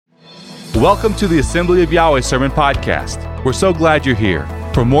Welcome to the Assembly of Yahweh Sermon Podcast. We're so glad you're here.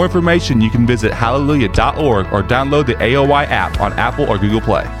 For more information, you can visit hallelujah.org or download the AOY app on Apple or Google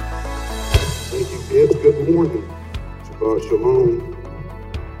Play. Thank you, kids. Good morning. Shabbat Shalom.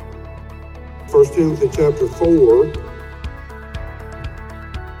 1 Timothy chapter 4.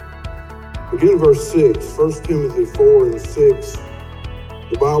 Begin verse 6. 1 Timothy 4 and 6.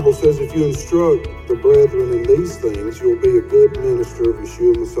 The Bible says, if you instruct the brethren in these things, you'll be a good minister of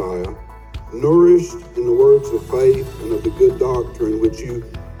Yeshua Messiah, nourished in the words of faith and of the good doctrine which you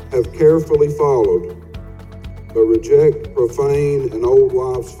have carefully followed. But reject profane and old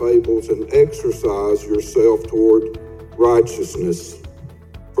wives' fables and exercise yourself toward righteousness.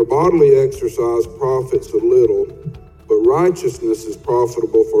 For bodily exercise profits a little, but righteousness is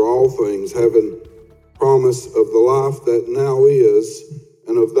profitable for all things, having promise of the life that now is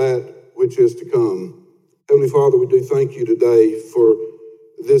and of that which is to come. Heavenly Father, we do thank you today for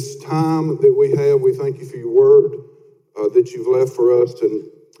this time that we have. We thank you for your word that you've left for us. And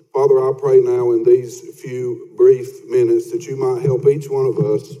Father, I pray now in these few brief minutes that you might help each one of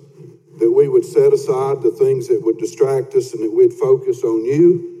us, that we would set aside the things that would distract us and that we'd focus on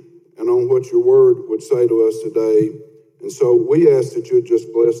you and on what your word would say to us today. And so we ask that you would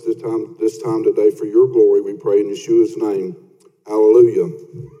just bless this time today for your glory, we pray in Yeshua's name. Hallelujah.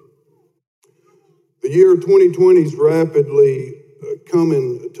 The year 2020 is rapidly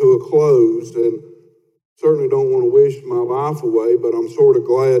coming to a close, and certainly don't want to wish my life away, but I'm sort of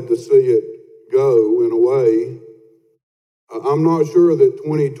glad to see it go in a way. I'm not sure that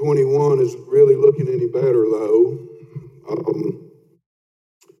 2021 is really looking any better, though.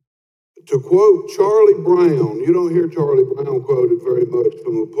 To quote Charlie Brown, you don't hear Charlie Brown quoted very much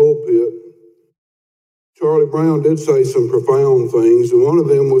from a pulpit. Charlie Brown did say some profound things, and one of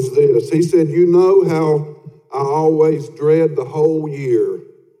them was this. He said, you know how I always dread the whole year.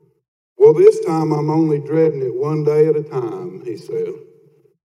 Well, this time I'm only dreading it one day at a time, he said.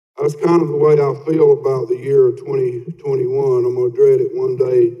 That's kind of the way I feel about the year of 2021. I'm going to dread it one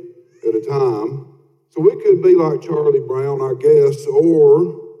day at a time. So we could be like Charlie Brown, I guess,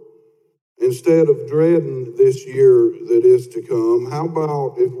 or instead of dreading this year that is to come, how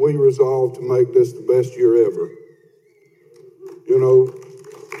about if we resolve to make this the best year ever? You know,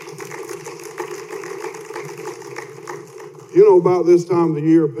 about this time of the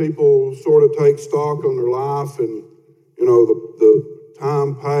year, people sort of take stock on their life and, the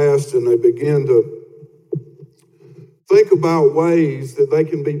time passed and they begin to think about ways that they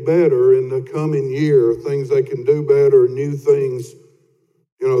can be better in the coming year, things they can do better, new things,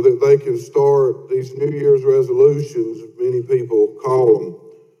 that they can start, these New Year's resolutions, many people call them.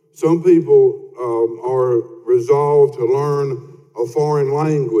 Some people are resolved to learn a foreign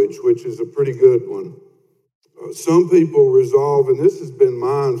language, which is a pretty good one. Some people resolve, and this has been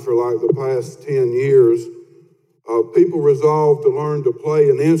mine for like the past 10 years, people resolve to learn to play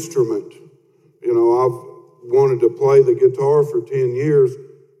an instrument. I've wanted to play the guitar for 10 years,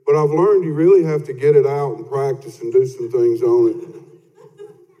 but I've learned you really have to get it out and practice and do some things on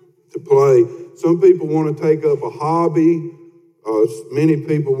it to play. Some people want to take up a hobby. Many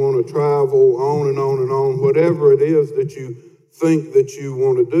people want to travel, on and on and on, whatever it is that you think that you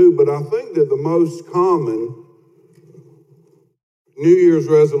want to do. But I think that the most common New Year's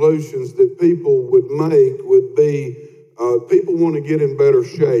resolutions that people would make would be people want to get in better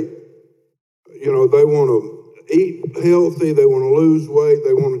shape. They want to eat healthy, they want to lose weight,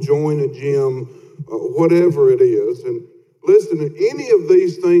 they want to join a gym, whatever it is. And listen, any of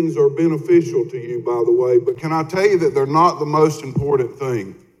these things are beneficial to you, by the way, but can I tell you that they're not the most important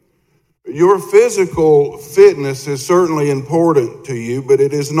thing? Your physical fitness is certainly important to you, but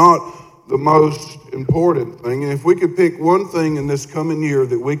it is not the most important thing. And if we could pick one thing in this coming year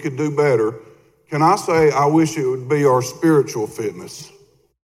that we could do better, can I say I wish it would be our spiritual fitness.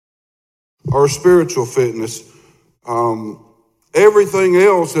 Our spiritual fitness. Everything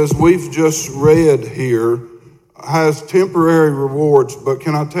else, as we've just read here, has temporary rewards, but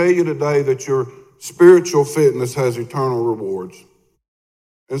can I tell you today that your spiritual fitness has eternal rewards?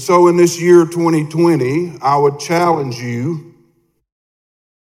 And so in this year 2020, I would challenge you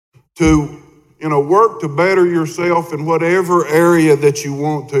to, work to better yourself in whatever area that you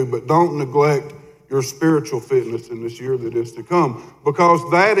want to, but don't neglect your spiritual fitness in this year that is to come, because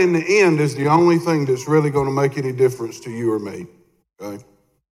that in the end is the only thing that's really going to make any difference to you or me. Okay?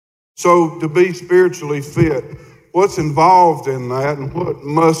 So to be spiritually fit, what's involved in that and what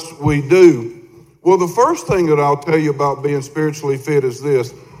must we do? Well, the first thing that I'll tell you about being spiritually fit is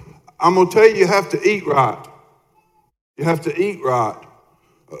this. I'm going to tell you have to eat right. You have to eat right.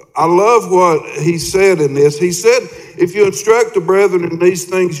 I love what he said in this. He said, if you instruct the brethren in these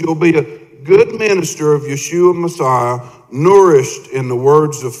things, you'll be a good minister of Yeshua Messiah, nourished in the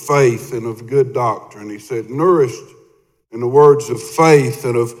words of faith and of good doctrine. He said, nourished in the words of faith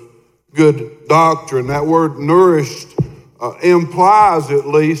and of good doctrine. That word nourished implies at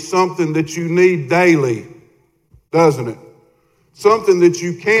least something that you need daily, doesn't it? Something that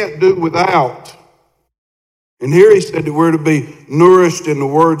you can't do without. And here he said that we're to be nourished in the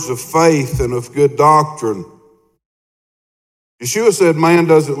words of faith and of good doctrine. Yeshua said man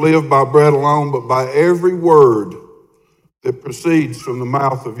doesn't live by bread alone, but by every word that proceeds from the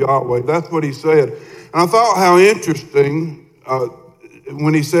mouth of Yahweh. That's what he said. And I thought how interesting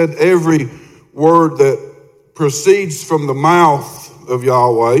when he said every word that proceeds from the mouth of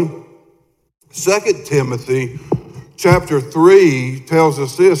Yahweh. 2 Timothy chapter 3 tells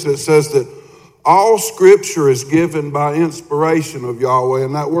us this. It says that all scripture is given by inspiration of Yahweh.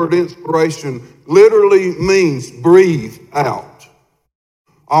 And that word inspiration literally means breathe out.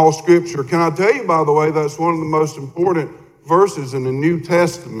 All scripture. Can I tell you, by the way, that's one of the most important verses in the New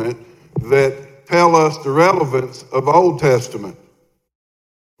Testament that tell us the relevance of Old Testament.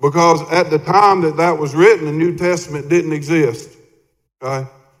 Because at the time that was written, the New Testament didn't exist. Okay?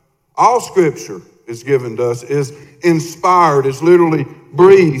 All scripture is given to us, is inspired, is literally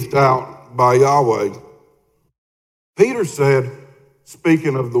breathed out by Yahweh. Peter said,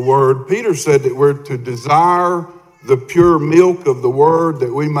 speaking of the word, Peter said that we're to desire the pure milk of the word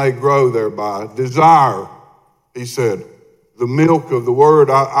that we may grow thereby. Desire, he said, the milk of the word.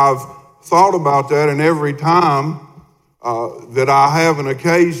 I've thought about that, and every time that I have an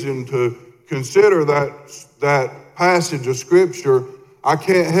occasion to consider that passage of Scripture, I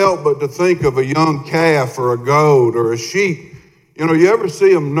can't help but to think of a young calf or a goat or a sheep. You know, you ever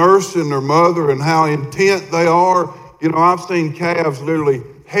see them nursing their mother and how intent they are? You know, I've seen calves literally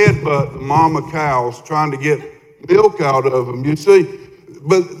headbutt the mama cows trying to get milk out of them, you see.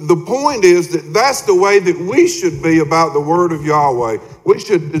 But the point is that that's the way that we should be about the word of Yahweh. We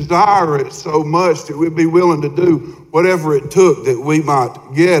should desire it so much that we'd be willing to do whatever it took that we might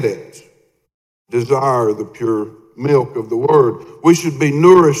get it. Desire the pure milk of the word. We should be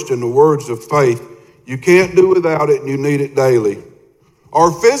nourished in the words of faith. You can't do without it, and you need it daily. Our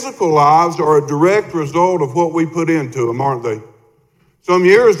physical lives are a direct result of what we put into them, aren't they? Some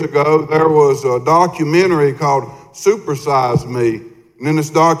years ago, there was a documentary called Super Size Me. And in this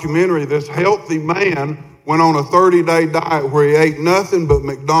documentary, this healthy man went on a 30-day diet where he ate nothing but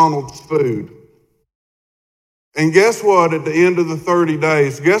McDonald's food. And guess what? At the end of the 30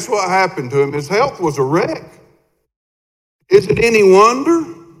 days, guess what happened to him? His health was a wreck. Is it any wonder,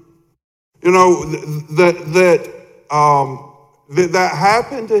 you know, that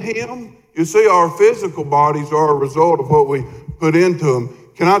happened to him? You see, our physical bodies are a result of what we put into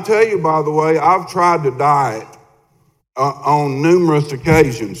them. Can I tell you, by the way, I've tried to diet on numerous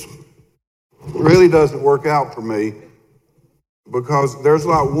occasions. It really doesn't work out for me because there's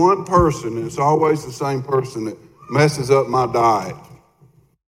like one person, and it's always the same person that messes up my diet.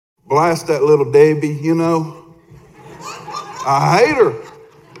 Blast that little Debbie, you know. I hate her.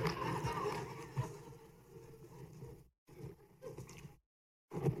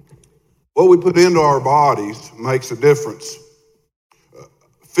 What we put into our bodies makes a difference.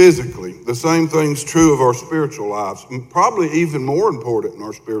 Physically, the same thing's true of our spiritual lives, and probably even more important in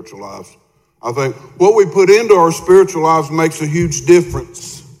our spiritual lives. I think what we put into our spiritual lives makes a huge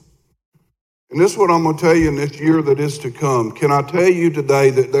difference. And this is what I'm going to tell you in this year that is to come. Can I tell you today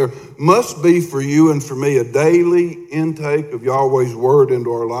that there must be for you and for me a daily intake of Yahweh's word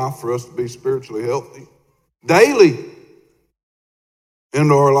into our life for us to be spiritually healthy? Daily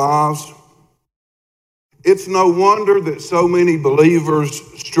into our lives. It's no wonder that so many believers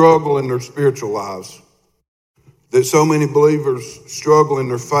struggle in their spiritual lives, that so many believers struggle in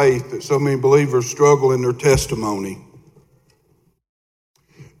their faith, that so many believers struggle in their testimony.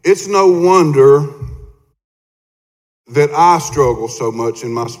 It's no wonder that I struggle so much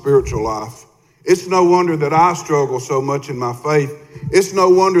in my spiritual life. It's no wonder that I struggle so much in my faith. It's no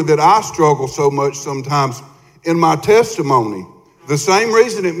wonder that I struggle so much sometimes in my testimony. The same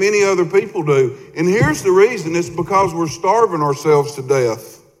reason that many other people do. And here's the reason. It's because we're starving ourselves to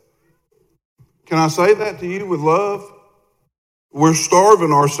death. Can I say that to you with love? We're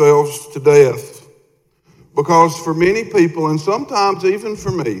starving ourselves to death. Because for many people, and sometimes even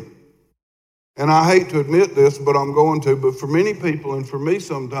for me, and I hate to admit this, but I'm going to, but for many people and for me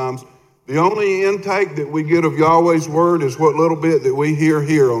sometimes, the only intake that we get of Yahweh's word is what little bit that we hear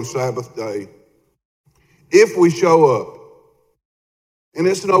here on Sabbath day. If we show up. And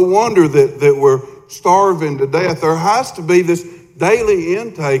it's no wonder that we're starving to death. There has to be this daily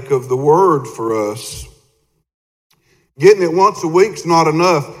intake of the word for us. Getting it once a week's not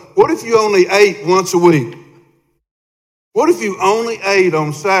enough. What if you only ate once a week? What if you only ate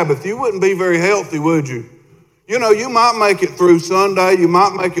on Sabbath? You wouldn't be very healthy, would you? You know, you might make it through Sunday, you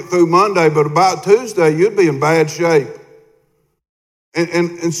might make it through Monday, but about Tuesday, you'd be in bad shape.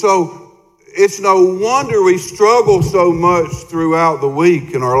 And so it's no wonder we struggle so much throughout the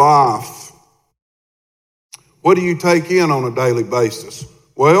week in our life. What do you take in on a daily basis?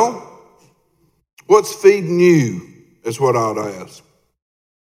 Well, what's feeding you is what I'd ask.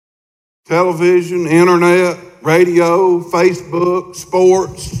 Television, internet, radio, Facebook,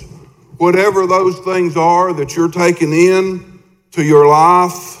 sports, whatever those things are that you're taking in to your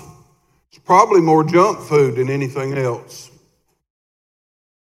life, it's probably more junk food than anything else.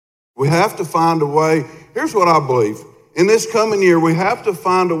 We have to find a way. Here's what I believe. In this coming year, we have to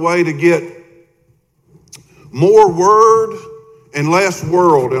find a way to get more word and less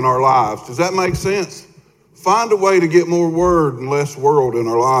world in our lives. Does that make sense? Find a way to get more word and less world in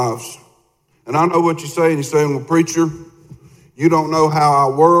our lives. And I know what you're saying. You're saying, well, preacher, you don't know how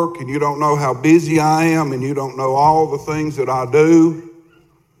I work, and you don't know how busy I am, and you don't know all the things that I do.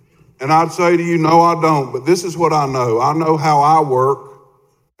 And I'd say to you, no, I don't. But this is what I know. I know how I work,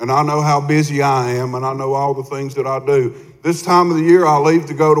 and I know how busy I am, and I know all the things that I do. This time of the year, I leave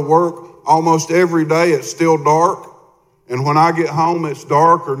to go to work. Almost every day, it's still dark. And when I get home, it's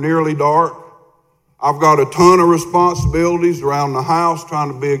dark or nearly dark. I've got a ton of responsibilities around the house,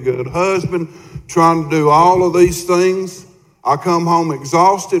 trying to be a good husband, trying to do all of these things. I come home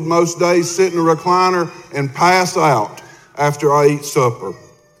exhausted most days, sit in a recliner and pass out after I eat supper.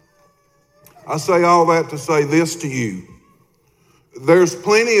 I say all that to say this to you. There's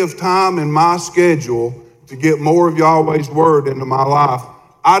plenty of time in my schedule to get more of Yahweh's word into my life.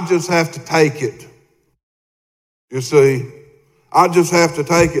 I just have to take it. You see, I just have to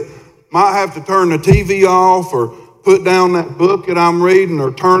take it. Might have to turn the TV off or put down that book that I'm reading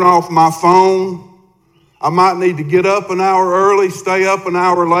or turn off my phone. I might need to get up an hour early, stay up an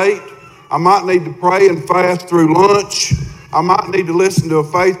hour late. I might need to pray and fast through lunch. I might need to listen to a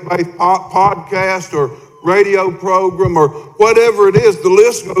faith-based podcast or radio program or whatever it is. The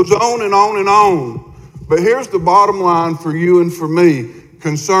list goes on and on and on. But here's the bottom line for you and for me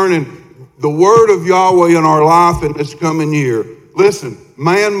concerning the word of Yahweh in our life in this coming year. Listen,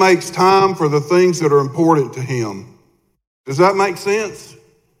 man makes time for the things that are important to him. Does that make sense?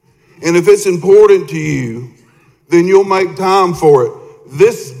 And if it's important to you, then you'll make time for it.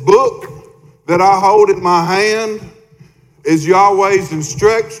 This book that I hold in my hand is Yahweh's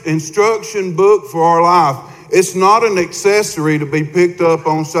instruction book for our life. It's not an accessory to be picked up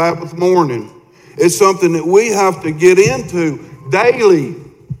on Sabbath morning. It's something that we have to get into daily.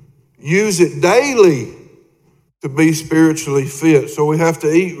 Use it daily to be spiritually fit. So we have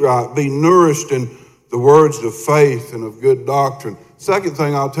to eat right, be nourished in the words of faith and of good doctrine. Second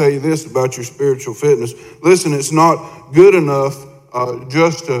thing, I'll tell you this about your spiritual fitness. Listen, it's not good enough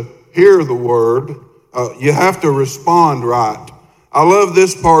just to hear the word. You have to respond right. I love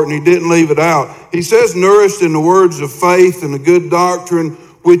this part, and he didn't leave it out. He says, nourished in the words of faith and the good doctrine,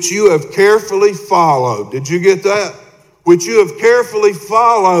 which you have carefully followed. Did you get that? Which you have carefully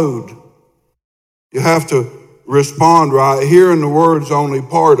followed. You have to respond right. Hearing the word's only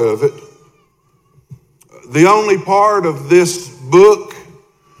part of it. The only part of this book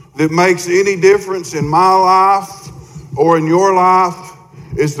that makes any difference in my life or in your life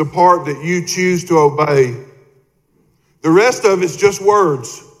is the part that you choose to obey. The rest of it's just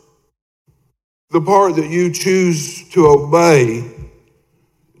words. The part that you choose to obey.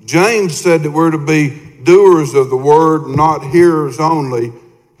 James said that we're to be doers of the word, not hearers only,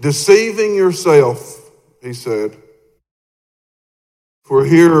 deceiving yourself, he said. For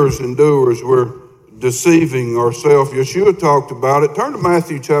hearers and doers, we're deceiving ourselves. Yeshua talked about it. Turn to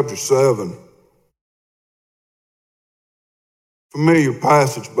Matthew chapter 7. Familiar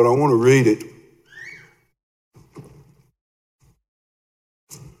passage, but I want to read it.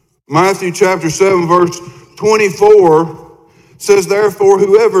 Matthew chapter 7, verse 24 says, therefore,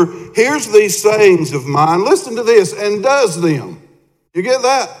 whoever hears these sayings of mine, listen to this, and does them. You get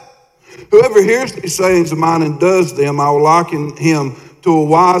that? Whoever hears these sayings of mine and does them, I will liken him to a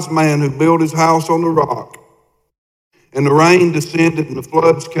wise man who built his house on the rock. And the rain descended, and the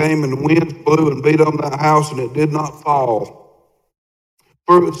floods came, and the winds blew and beat on that house, and it did not fall.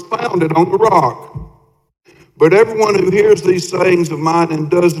 For it was founded on the rock. But everyone who hears these sayings of mine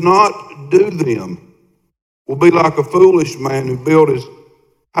and does not do them will be like a foolish man who built his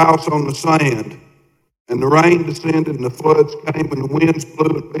house on the sand. And the rain descended, and the floods came, and the winds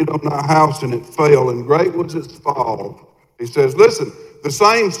blew and beat on that house, and it fell, and great was its fall. He says, listen, The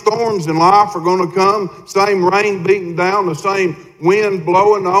same storms in life are going to come, same rain beating down, the same wind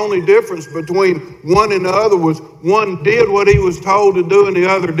blowing. The only difference between one and the other was one did what he was told to do and the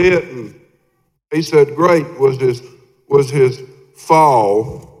other didn't. He said great was his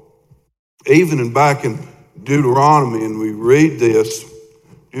fall. Even back in Deuteronomy, and we read this,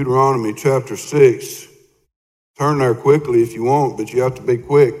 Deuteronomy chapter 6. Turn there quickly if you want, but you have to be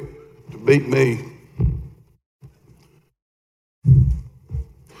quick to beat me.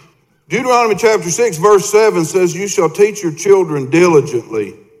 Deuteronomy chapter 6 verse 7 says, you shall teach your children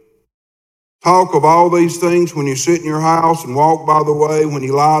diligently. Talk of all these things when you sit in your house and walk by the way, when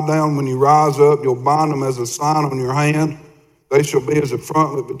you lie down, when you rise up, you'll bind them as a sign on your hand. They shall be as a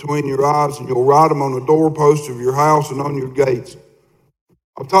frontlet between your eyes, and you'll write them on the doorposts of your house and on your gates.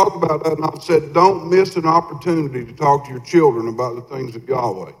 I've talked about that, and I've said don't miss an opportunity to talk to your children about the things of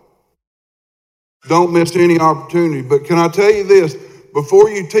Yahweh. Don't miss any opportunity. But can I tell you this? Before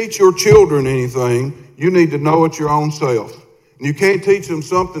you teach your children anything, you need to know it your own self. And you can't teach them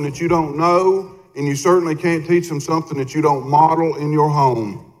something that you don't know, and you certainly can't teach them something that you don't model in your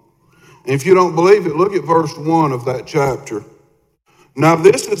home. And if you don't believe it, look at verse 1 of that chapter. Now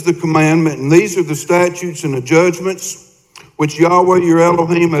this is the commandment, and these are the statutes and the judgments which Yahweh your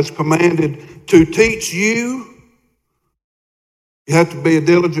Elohim has commanded to teach you. You have to be a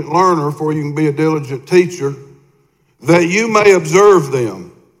diligent learner before you can be a diligent teacher, that you may observe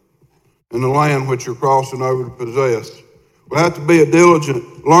them in the land which you're crossing over to possess. We have to be a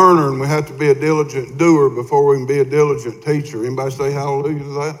diligent learner, and we have to be a diligent doer before we can be a diligent teacher. Anybody say hallelujah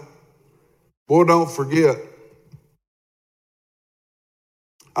to that? Boy, don't forget.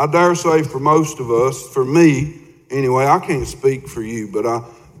 I dare say for most of us, for me, anyway, I can't speak for you, but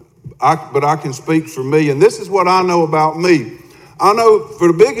I can speak for me. And this is what I know about me. I know for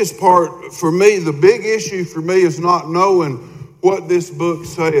the biggest part, for me, the big issue for me is not knowing what this book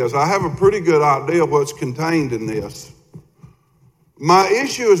says. I have a pretty good idea of what's contained in this. My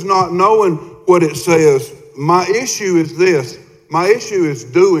issue is not knowing what it says. My issue is this. My issue is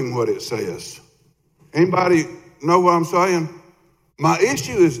doing what it says. Anybody know what I'm saying? My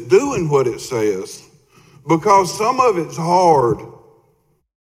issue is doing what it says, because some of it's hard,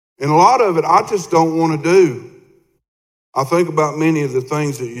 and a lot of it I just don't want to do. I think about many of the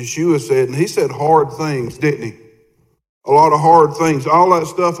things that Yeshua said, and he said hard things, didn't he? A lot of hard things. All that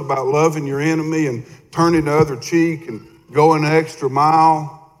stuff about loving your enemy and turning the other cheek and going the extra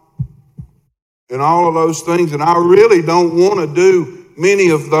mile and all of those things. And I really don't want to do many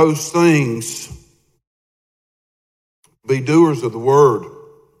of those things. Be doers of the word.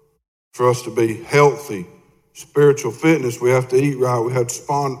 For us to be healthy, spiritual fitness, we have to eat right. We have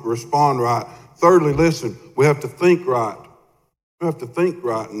to respond right. Thirdly, listen, we have to think right. We have to think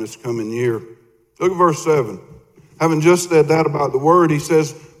right in this coming year. Look at verse 7. Having just said that about the word, he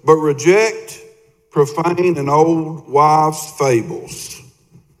says, but reject profane and old wives' fables.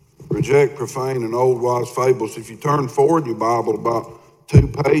 Reject profane and old wives' fables. If you turn forward in your Bible about 2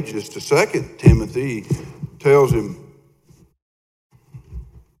 pages to 2 Timothy, he tells him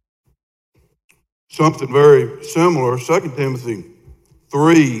something very similar. 2 Timothy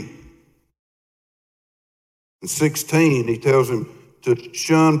 3 and 16, he tells him to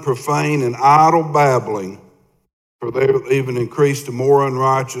shun profane and idle babbling, for they will even increase to more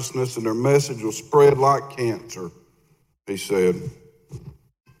unrighteousness, and their message will spread like cancer, he said.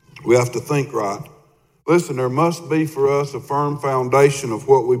 We have to think right. Listen, there must be for us a firm foundation of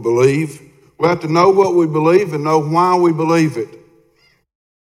what we believe. We have to know what we believe and know why we believe it.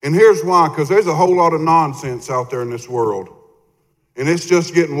 And here's why, because there's a whole lot of nonsense out there in this world. And it's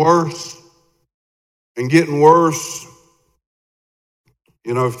just getting worse and getting worse.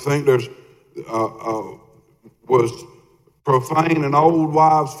 You know, if you think there's was profane and old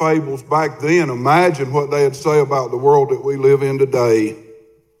wives' fables back then, imagine what they'd say about the world that we live in today.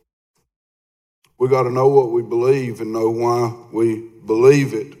 We got to know what we believe and know why we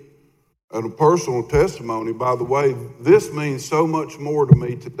believe it. And a personal testimony, by the way, this means so much more to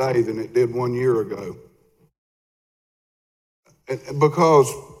me today than it did 1 year ago. Because,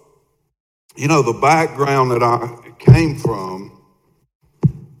 you know, the background that I came from,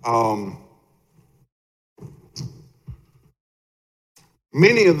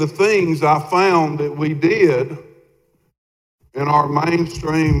 many of the things I found that we did in our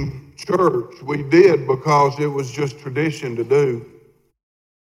mainstream church, we did because it was just tradition to do.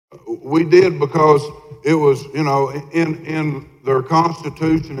 We did because it was, you know, in their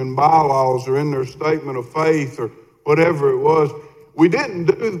constitution and bylaws or in their statement of faith or whatever it was. We didn't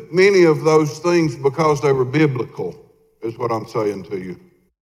do many of those things because they were biblical, is what I'm saying to you.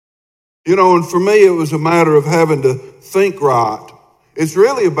 You know, and for me, it was a matter of having to think right. It's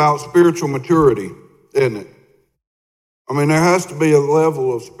really about spiritual maturity, isn't it? I mean, there has to be a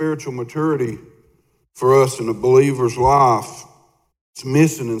level of spiritual maturity for us in a believer's life. It's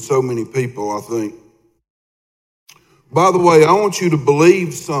missing in so many people, I think. By the way, I want you to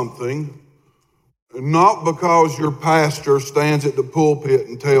believe something, not because your pastor stands at the pulpit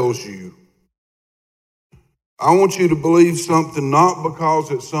and tells you. I want you to believe something not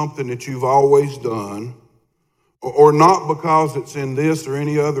because it's something that you've always done, or not because it's in this or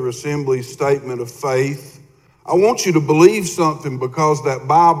any other assembly statement of faith. I want you to believe something because that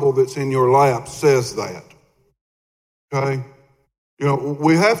Bible that's in your lap says that. Okay? You know,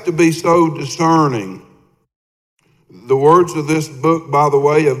 we have to be so discerning. The words of this book, by the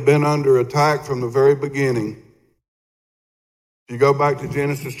way, have been under attack from the very beginning. If you go back to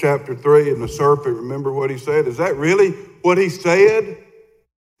Genesis chapter 3 and the serpent, remember what he said? Is that really what he said?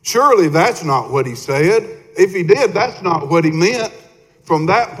 Surely that's not what he said. If he did, that's not what he meant. From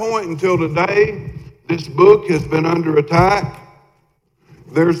that point until today, this book has been under attack.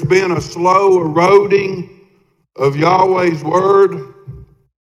 There's been a slow eroding of Yahweh's word.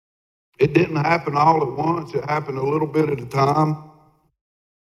 It didn't happen all at once. It happened a little bit at a time.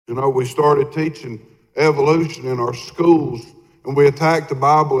 You know, we started teaching evolution in our schools, and we attacked the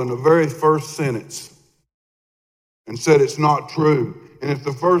Bible in the very first sentence and said it's not true. And if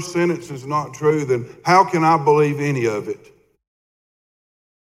the first sentence is not true, then how can I believe any of it?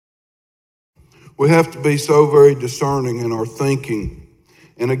 We have to be so very discerning in our thinking.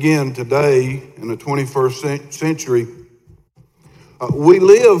 And again, today, in the 21st century, we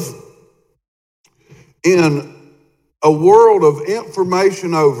live in a world of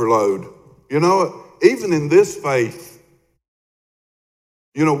information overload. You know, even in this faith,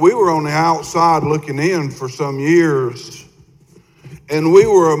 you know, we were on the outside looking in for some years, and we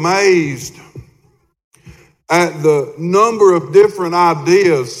were amazed at the number of different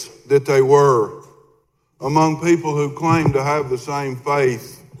ideas that they were among people who claim to have the same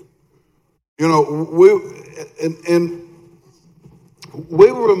faith. You know,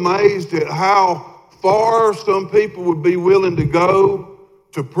 we were amazed at how far some people would be willing to go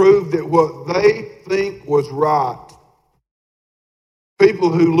to prove that what they think was right.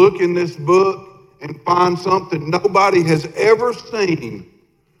 People who look in this book and find something nobody has ever seen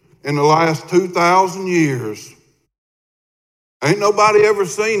in the last 2,000 years. Ain't nobody ever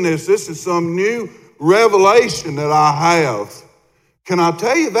seen this. This is some new revelation that I have. Can I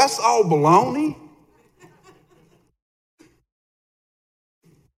tell you, that's all baloney?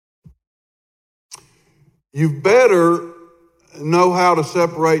 You better know how to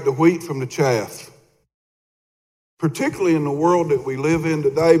separate the wheat from the chaff, particularly in the world that we live in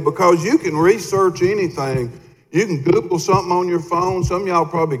today, because you can research anything. You can Google something on your phone. Some of y'all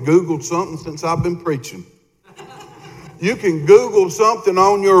probably Googled something since I've been preaching. You can Google something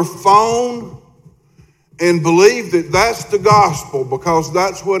on your phone and believe that that's the gospel because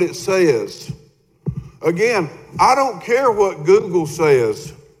that's what it says. Again, I don't care what Google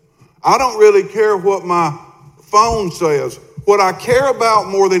says. I don't really care what my phone says. What I care about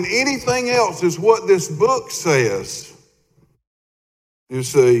more than anything else is what this book says. You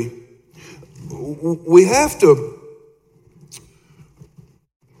see, we have to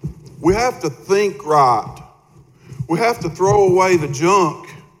think right. We have to throw away the junk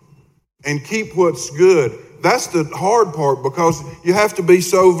and keep what's good. That's the hard part because you have to be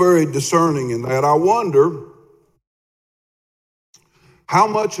so very discerning in that. I wonder, how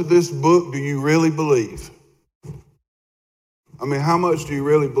much of this book do you really believe? I mean, how much do you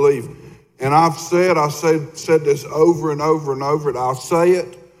really believe? And I said this over and over and over, and I'll say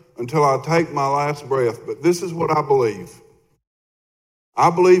it until I take my last breath. But this is what I believe. I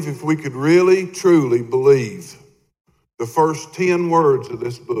believe if we could really, truly believe the first 10 words of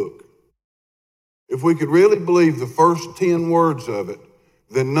this book, if we could really believe the first 10 words of it,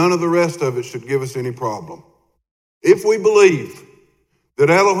 then none of the rest of it should give us any problem. If we believe that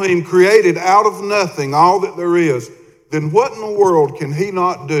Elohim created out of nothing all that there is, then what in the world can he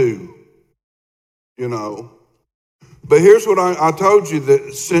not do? You know. But here's what I told you,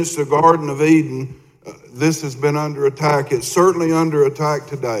 that since the Garden of Eden, this has been under attack. It's certainly under attack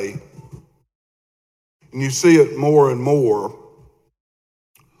today. And you see it more and more.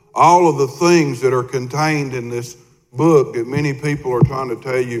 All of the things that are contained in this book that many people are trying to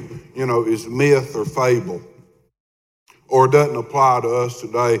tell you, you know, is myth or fable, or doesn't apply to us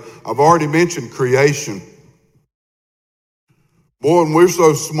today. I've already mentioned creation. Boy, and we're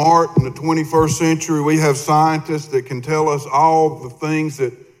so smart in the 21st century. We have scientists that can tell us all the things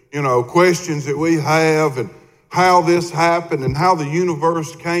that, you know, questions that we have, and how this happened and how the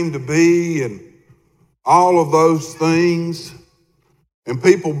universe came to be and all of those things. And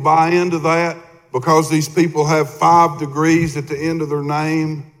people buy into that because these people have 5 degrees at the end of their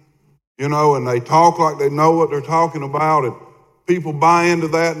name, and they talk like they know what they're talking about. And people buy into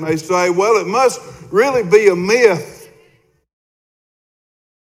that and they say, well, it must really be a myth.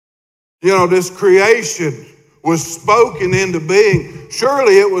 This creation was spoken into being.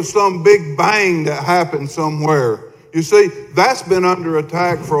 Surely it was some big bang that happened somewhere. You see, that's been under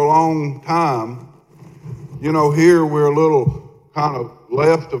attack for a long time. Here we're a little kind of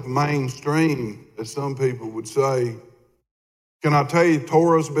left of mainstream, as some people would say. Can I tell you,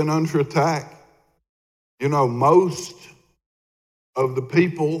 Torah's been under attack? Most of the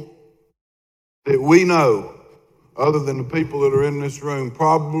people that we know, other than the people that are in this room,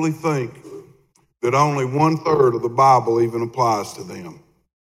 probably think that only 1/3 of the Bible even applies to them.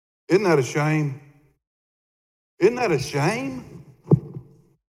 Isn't that a shame? Isn't that a shame?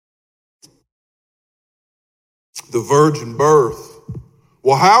 The virgin birth.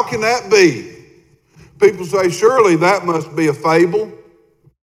 Well, how can that be? People say, surely that must be a fable.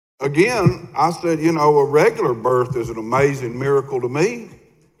 Again, I said, a regular birth is an amazing miracle to me.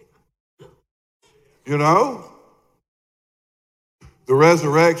 The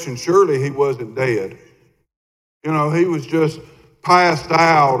resurrection, surely he wasn't dead. He was just passed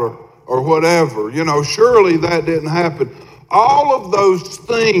out or whatever. Surely that didn't happen. All of those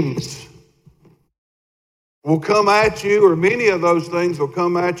things will come at you, or many of those things will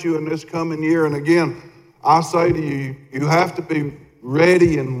come at you in this coming year. And again, I say to you, you have to be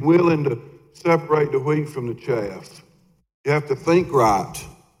ready and willing to separate the wheat from the chaff. You have to think right.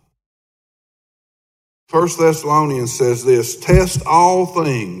 1 Thessalonians says this, test all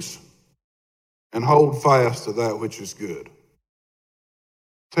things and hold fast to that which is good.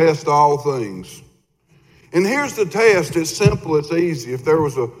 Test all things. And here's the test. It's simple, it's easy. If there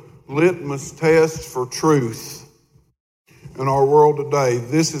was a litmus test for truth in our world today,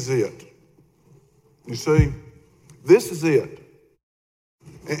 this is it. You see, this is it.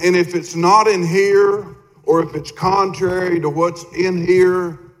 And if it's not in here, or if it's contrary to what's in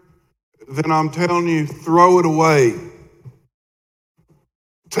here, then I'm telling you, throw it away.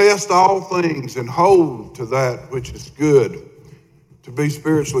 Test all things and hold to that which is good. To be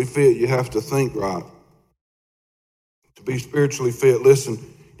spiritually fit, you have to think right. To be spiritually fit, listen,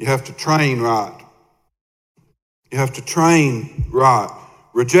 you have to train right. You have to train right.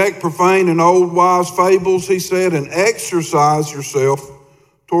 Reject profane and old wise fables, he said, and exercise yourself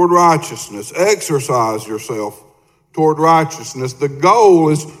toward righteousness. Exercise yourself toward righteousness. The goal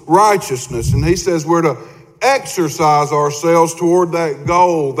is righteousness. And he says we're to exercise ourselves toward that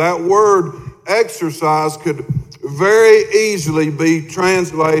goal. That word exercise could very easily be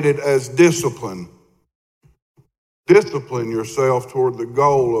translated as discipline. Discipline yourself toward the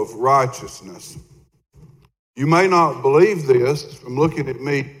goal of righteousness. You may not believe this from looking at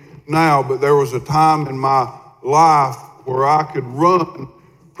me now, but there was a time in my life where I could run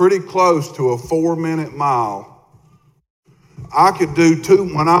pretty close to a 4-minute mile. I could do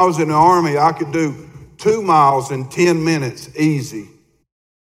when I was in the Army, I could do 2 miles in 10 minutes, easy.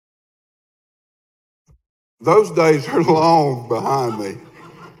 Those days are long behind me.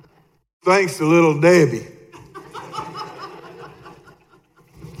 Thanks to little Debbie.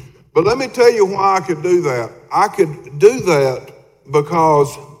 But let me tell you why I could do that. I could do that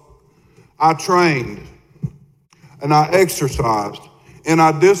because I trained and I exercised and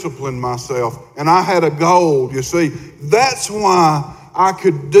I disciplined myself and I had a goal, you see. That's why I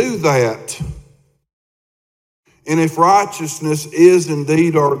could do that. And if righteousness is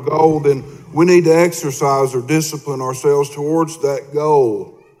indeed our goal, then we need to exercise or discipline ourselves towards that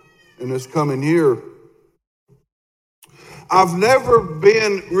goal in this coming year. I've never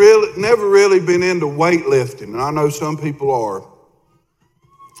really been into weightlifting, and I know some people are.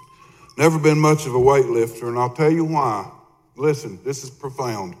 Never been much of a weightlifter, and I'll tell you why. Listen, this is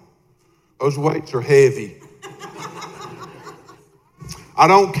profound. Those weights are heavy. I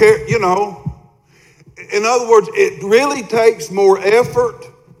don't care, In other words, it really takes more effort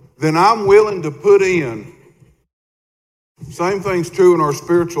than I'm willing to put in. Same thing's true in our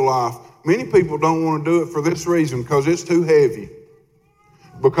spiritual life. Many people don't want to do it for this reason, because it's too heavy,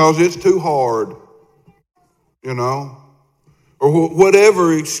 because it's too hard, or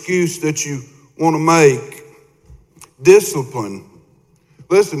whatever excuse that you want to make. Discipline.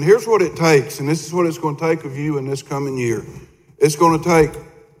 Listen, here's what it takes, and this is what it's going to take of you in this coming year. It's going to take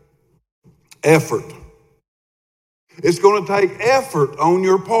effort. It's going to take effort on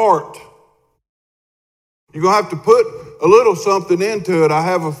your part. You're going to have to put a little something into it. I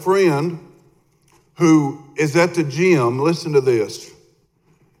have a friend who is at the gym. Listen to this.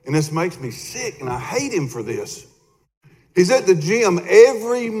 And this makes me sick, and I hate him for this. He's at the gym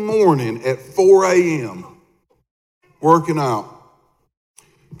every morning at 4 a.m. working out.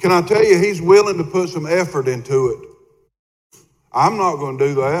 Can I tell you, he's willing to put some effort into it. I'm not going to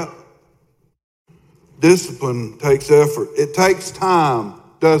do that. Discipline takes effort. It takes time,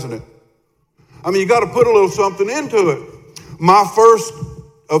 doesn't it? I mean, you got to put a little something into it. My first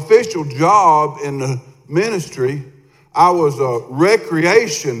official job in the ministry, I was a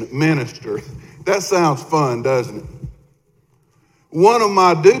recreation minister. That sounds fun, doesn't it? One of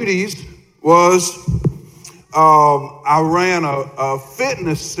my duties was I ran a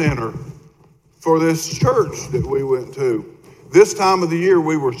fitness center for this church that we went to. This time of the year,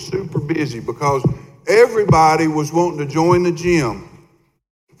 we were super busy because everybody was wanting to join the gym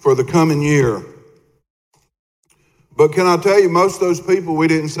for the coming year. But can I tell you, most of those people we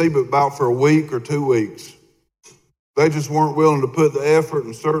didn't see but about for a week or 2 weeks. They just weren't willing to put the effort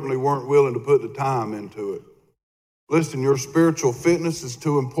and certainly weren't willing to put the time into it. Listen, your spiritual fitness is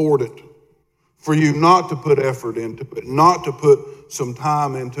too important for you not to put effort into it, not to put some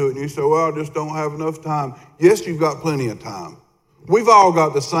time into it. And you say, well, I just don't have enough time. Yes, you've got plenty of time. We've all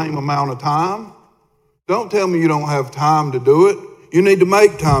got the same amount of time. Don't tell me you don't have time to do it. You need to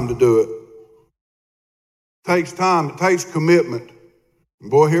make time to do it. It takes time. It takes commitment. And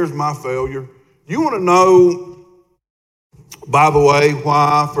boy, here's my failure. You want to know, by the way,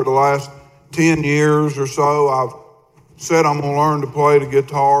 why for the last 10 years or so I've said I'm going to learn to play the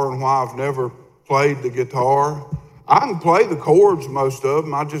guitar and why I've never played the guitar? I can play the chords, most of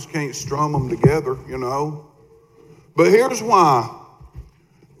them. I just can't strum them together, you know. But here's why.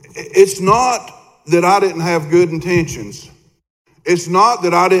 It's not that I didn't have good intentions. It's not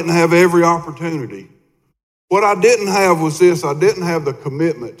that I didn't have every opportunity. What I didn't have was this. I didn't have the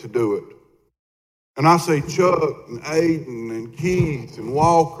commitment to do it. And I say Chuck and Aiden and Keith and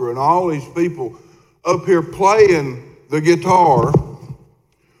Walker and all these people up here playing the guitar,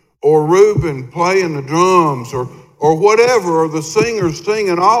 or Reuben playing the drums, or whatever, or the singers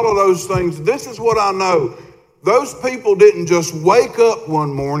singing, all of those things. This is what I know. Those people didn't just wake up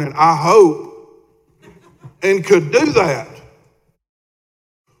one morning, I hope, and could do that.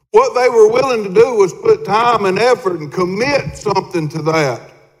 What they were willing to do was put time and effort and commit something to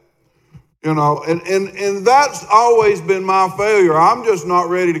that. You know, and that's always been my failure. I'm just not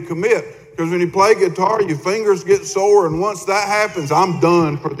ready to commit. Because when you play guitar, your fingers get sore, and once that happens, I'm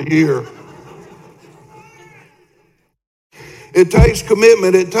done for the year. It takes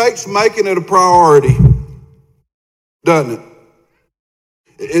commitment. It takes making it a priority, doesn't it?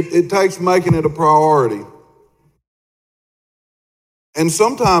 It takes making it a priority. And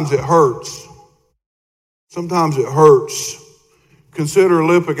sometimes it hurts. Sometimes it hurts. Consider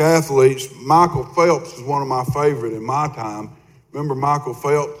Olympic athletes. Michael Phelps is one of my favorite in my time. Remember Michael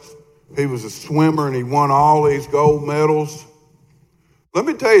Phelps? He was a swimmer and he won all these gold medals. Let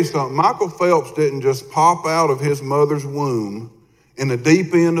me tell you something. Michael Phelps didn't just pop out of his mother's womb in the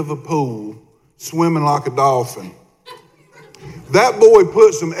deep end of a pool swimming like a dolphin. That boy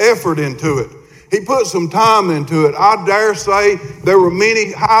put some effort into it. He put some time into it. I dare say there were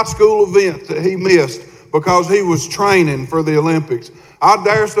many high school events that he missed because he was training for the Olympics. I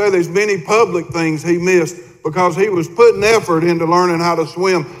dare say there's many public things he missed because he was putting effort into learning how to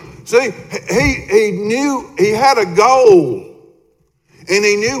swim. See, he knew he had a goal, and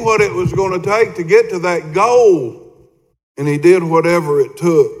he knew what it was going to take to get to that goal, and he did whatever it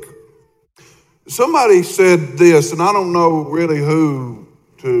took. Somebody said this, and I don't know really who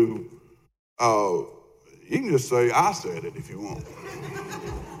to, you can just say I said it if you want,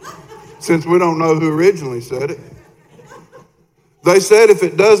 since we don't know who originally said it. They said if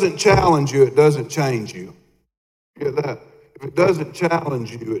it doesn't challenge you, it doesn't change you. You get that? If it doesn't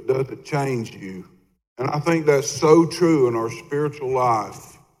challenge you, it doesn't change you. And I think that's so true in our spiritual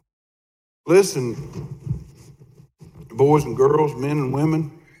life. Listen, boys and girls, men and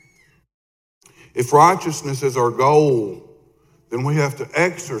women, if righteousness is our goal, then we have to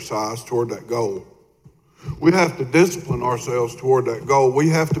exercise toward that goal. We have to discipline ourselves toward that goal. We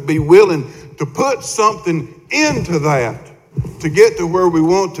have to be willing to put something into that to get to where we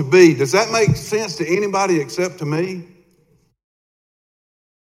want to be. Does that make sense to anybody except to me?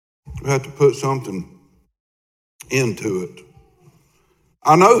 We have to put something into it.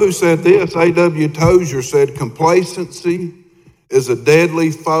 I know who said this. A.W. Tozer said, complacency is a deadly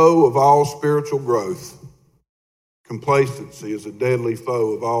foe of all spiritual growth. Complacency is a deadly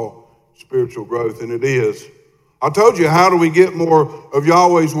foe of all spiritual growth, and it is. I told you, how do we get more of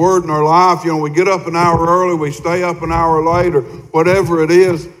Yahweh's word in our life? You know, we get up an hour early, we stay up an hour later, whatever it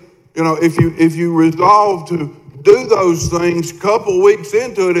is. You know, if you resolve to do those things, a couple weeks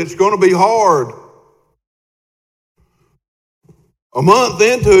into it, it's going to be hard. A month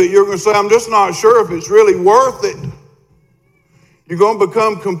into it, you're going to say, I'm just not sure if it's really worth it. You're going to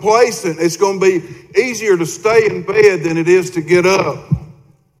become complacent. It's going to be easier to stay in bed than it is to get up.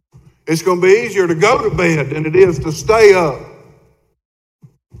 It's going to be easier to go to bed than it is to stay up.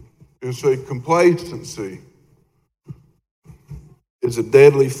 You see, complacency is a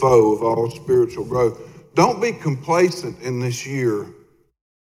deadly foe of all spiritual growth. Don't be complacent in this year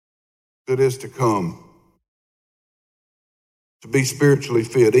that is to come. To be spiritually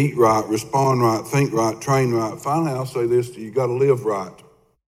fit, eat right, respond right, think right, train right. Finally, I'll say this to you, you got to live right.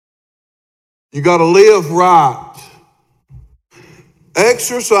 You got to live right.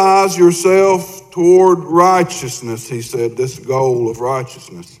 Exercise yourself toward righteousness, he said, this goal of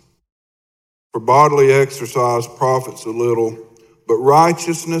righteousness. For bodily exercise profits a little, but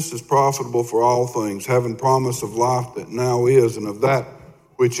righteousness is profitable for all things, having promise of life that now is and of that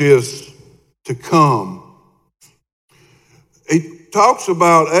which is to come. He talks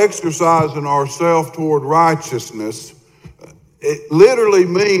about exercising ourselves toward righteousness. It literally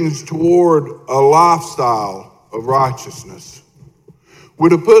means toward a lifestyle of righteousness. We're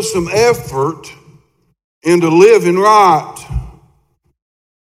to put some effort into living right.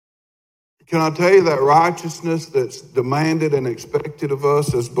 Can I tell you that righteousness that's demanded and expected of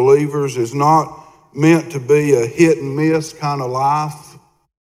us as believers is not meant to be a hit and miss kind of life.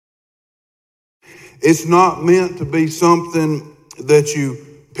 It's not meant to be something that you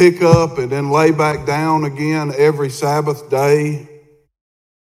pick up and then lay back down again every Sabbath day.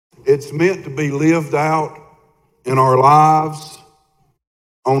 It's meant to be lived out in our lives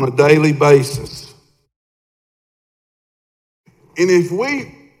on a daily basis. And if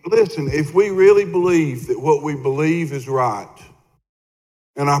we really believe that what we believe is right,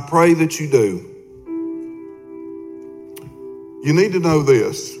 and I pray that you do, you need to know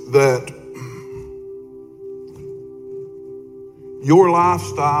this, that your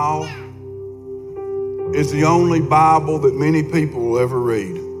lifestyle is the only Bible that many people will ever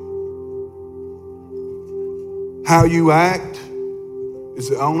read. How you act is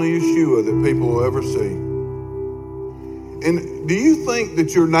the only Yeshua that people will ever see. And do you think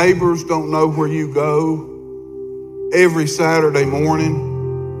that your neighbors don't know where you go every Saturday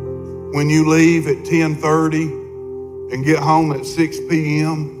morning when you leave at 10:30 and get home at 6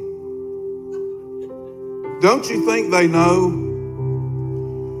 p.m.? Don't you think they know?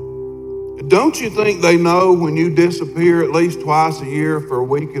 Don't you think they know when you disappear at least twice a year for a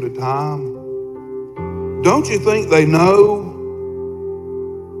week at a time? Don't you think they know?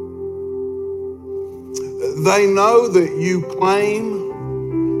 They know that you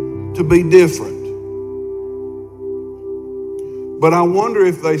claim to be different. But I wonder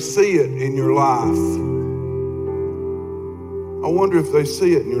if they see it in your life. I wonder if they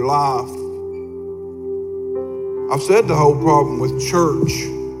see it in your life. I've said the whole problem with church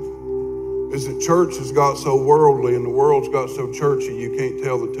is that church has got so worldly and the world's got so churchy you can't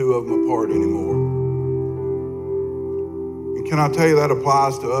tell the two of them apart anymore. And can I tell you that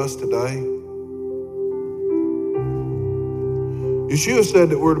applies to us today? Yeshua said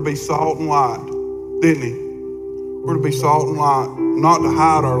that we're to be salt and light, didn't he? We're to be salt and light, not to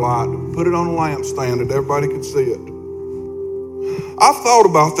hide our light, to put it on a lampstand that everybody could see it. I've thought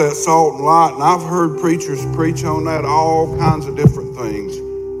about that salt and light, and I've heard preachers preach on that, all kinds of different things.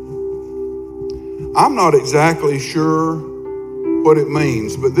 I'm not exactly sure what it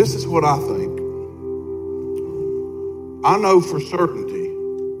means, but this is what I think. I know for certainty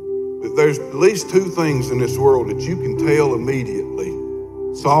that there's at least two things in this world that you can tell immediately.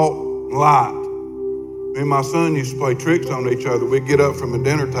 Salt and light. Me and my son used to play tricks on each other. We'd get up from a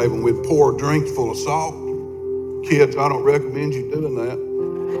dinner table and we'd pour a drink full of salt. Kids, I don't recommend you doing that.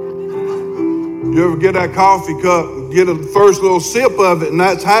 You ever get that coffee cup and get a first little sip of it and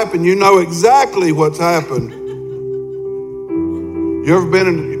that's happened, you know exactly what's happened. You ever been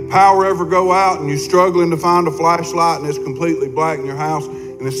in power ever go out and you're struggling to find a flashlight and it's completely black in your house,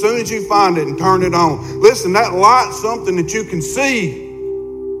 and as soon as you find it and turn it on, listen, that light's something that you can see.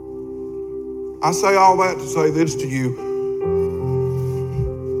 I say all that to say this to you.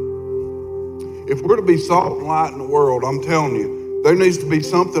 If we're to be salt and light in the world, I'm telling you, there needs to be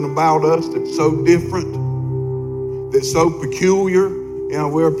something about us that's so different, that's so peculiar. You know,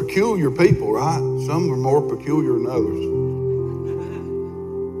 we're peculiar people, right? Some are more peculiar than others.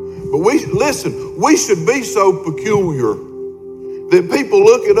 But we should be so peculiar that people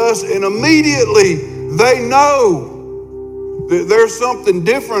look at us and immediately they know that there's something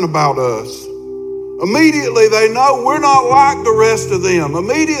different about us. Immediately they know we're not like the rest of them.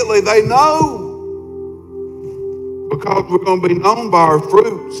 Immediately they know, because we're going to be known by our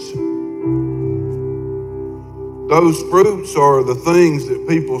fruits. Those fruits are the things that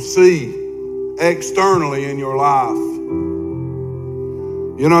people see externally in your life.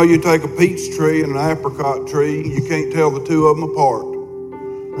 You know, you take a peach tree and an apricot tree, you can't tell the two of them apart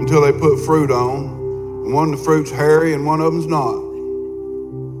until they put fruit on. And one of the fruit's hairy and one of them's not.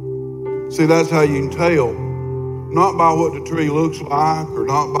 See, that's how you can tell. Not by what the tree looks like or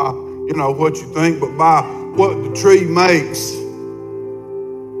not by, what you think, but by what the tree makes.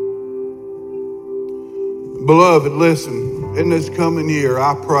 Beloved, listen, in this coming year,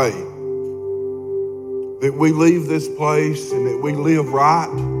 I pray that we leave this place and that we live right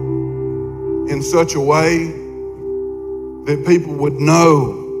in such a way that people would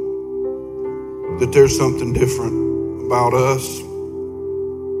know that there's something different about us.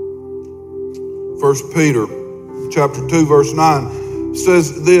 1 Peter chapter 2, verse 9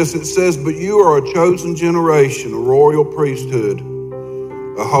 says this. It says, "But you are a chosen generation, a royal priesthood,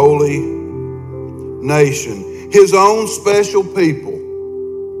 a holy nation, His own special people."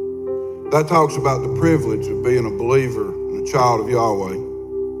 That talks about the privilege of being a believer and a child of Yahweh.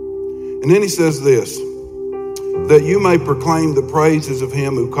 And then he says this, "that you may proclaim the praises of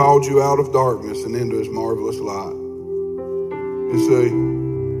Him who called you out of darkness and into His marvelous light." You see,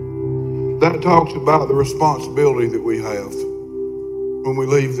 that talks about the responsibility that we have when we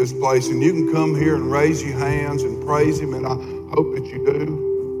leave this place. And you can come here and raise your hands and praise Him, and I hope that you do.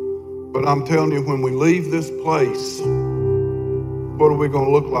 But I'm telling you, when we leave this place, what are we going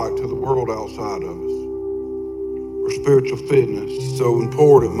to look like to the world outside of us? Our spiritual fitness is so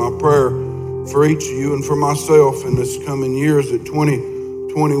important. My prayer for each of you and for myself in this coming year is that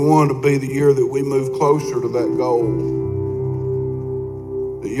 2021 to be the year that we move closer to that goal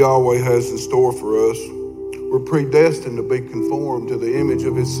that Yahweh has in store for us. We're predestined to be conformed to the image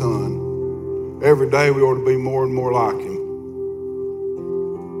of His Son. Every day we ought to be more and more like Him.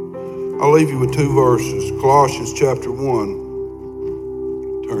 I'll leave you with two verses. Colossians chapter 1.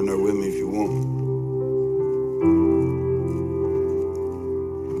 Turn there with me if you want.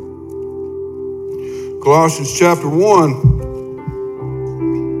 Colossians chapter 1,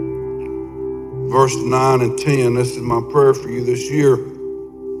 verse 9 and 10. This is my prayer for you this year.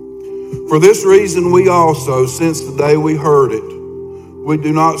 "For this reason we also, since the day we heard it, we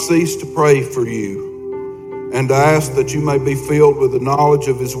do not cease to pray for you, and to ask that you may be filled with the knowledge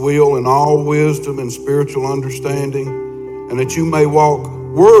of His will in all wisdom and spiritual understanding, and that you may walk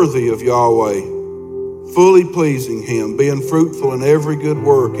worthy of Yahweh, fully pleasing Him, being fruitful in every good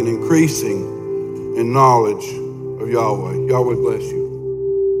work and increasing in knowledge of Yahweh." Yahweh bless you.